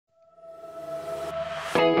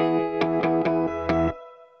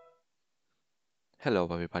Hello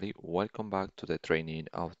everybody, welcome back to the training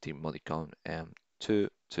of the Modicon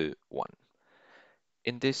M221.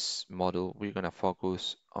 In this module, we're going to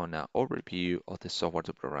focus on an overview of the software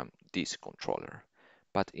to program this controller.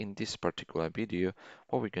 But in this particular video,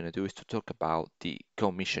 what we're going to do is to talk about the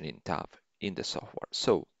commissioning tab in the software.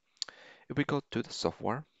 So if we go to the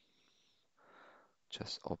software,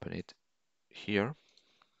 just open it here.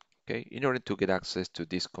 Okay, in order to get access to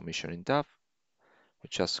this commissioning tab, we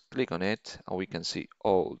just click on it and we can see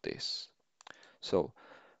all this. So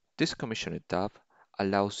this commissioning tab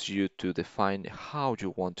allows you to define how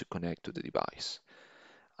you want to connect to the device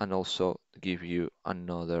and also give you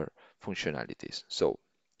another functionalities. So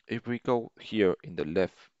if we go here in the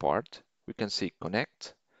left part, we can see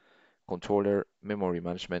connect, controller, memory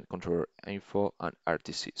management, controller info, and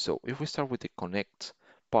RTC. So if we start with the connect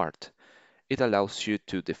part, it allows you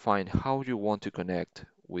to define how you want to connect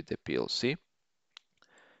with the PLC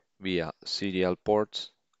via serial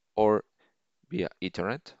ports or via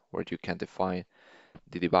Ethernet, where you can define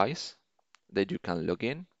the device that you can log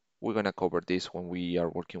in. We're going to cover this when we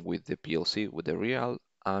are working with the PLC, with the real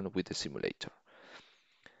and with the simulator.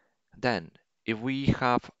 Then, if we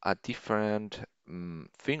have a different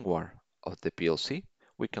firmware of the PLC,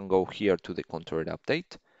 we can go here to the controller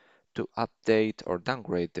update to update or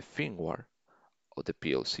downgrade the firmware of the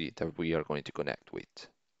PLC that we are going to connect with.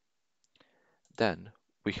 Then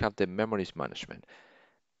we have the memories management.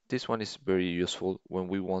 This one is very useful when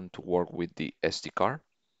we want to work with the SD card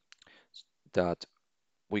that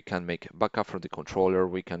we can make backup from the controller,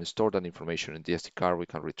 we can store that information in the SD card, we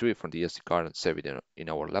can retrieve from the SD card and save it in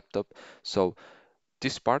our laptop. So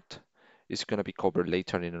this part is going to be covered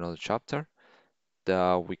later in another chapter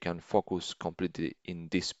that we can focus completely in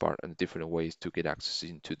this part and different ways to get access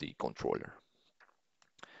into the controller.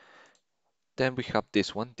 Then we have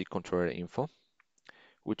this one, the controller info,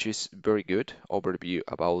 which is very good overview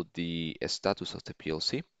about the status of the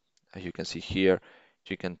PLC. As you can see here,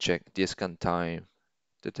 you can check the scan time,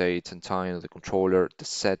 the date and time of the controller, the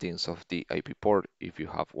settings of the IP port if you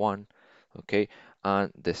have one, okay,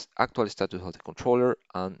 and the actual status of the controller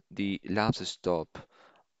and the last stop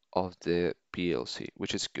of the PLC,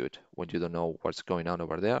 which is good when you don't know what's going on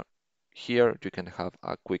over there. Here you can have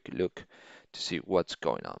a quick look to see what's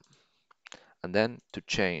going on. And then to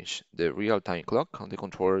change the real-time clock on the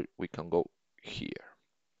controller, we can go here.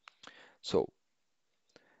 So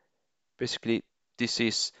basically, this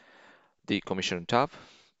is the commission tab.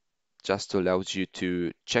 Just allows you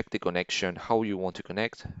to check the connection, how you want to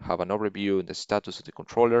connect, have an overview in the status of the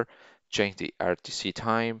controller, change the RTC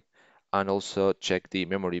time, and also check the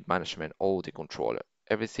memory management of the controller.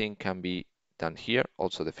 Everything can be done here,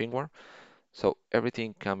 also the firmware. So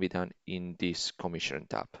everything can be done in this commission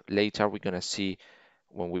tab. Later, we're going to see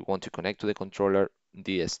when we want to connect to the controller,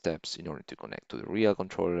 the steps in order to connect to the real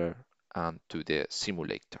controller and to the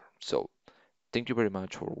simulator. So thank you very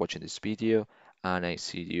much for watching this video, and I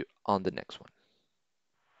see you on the next one.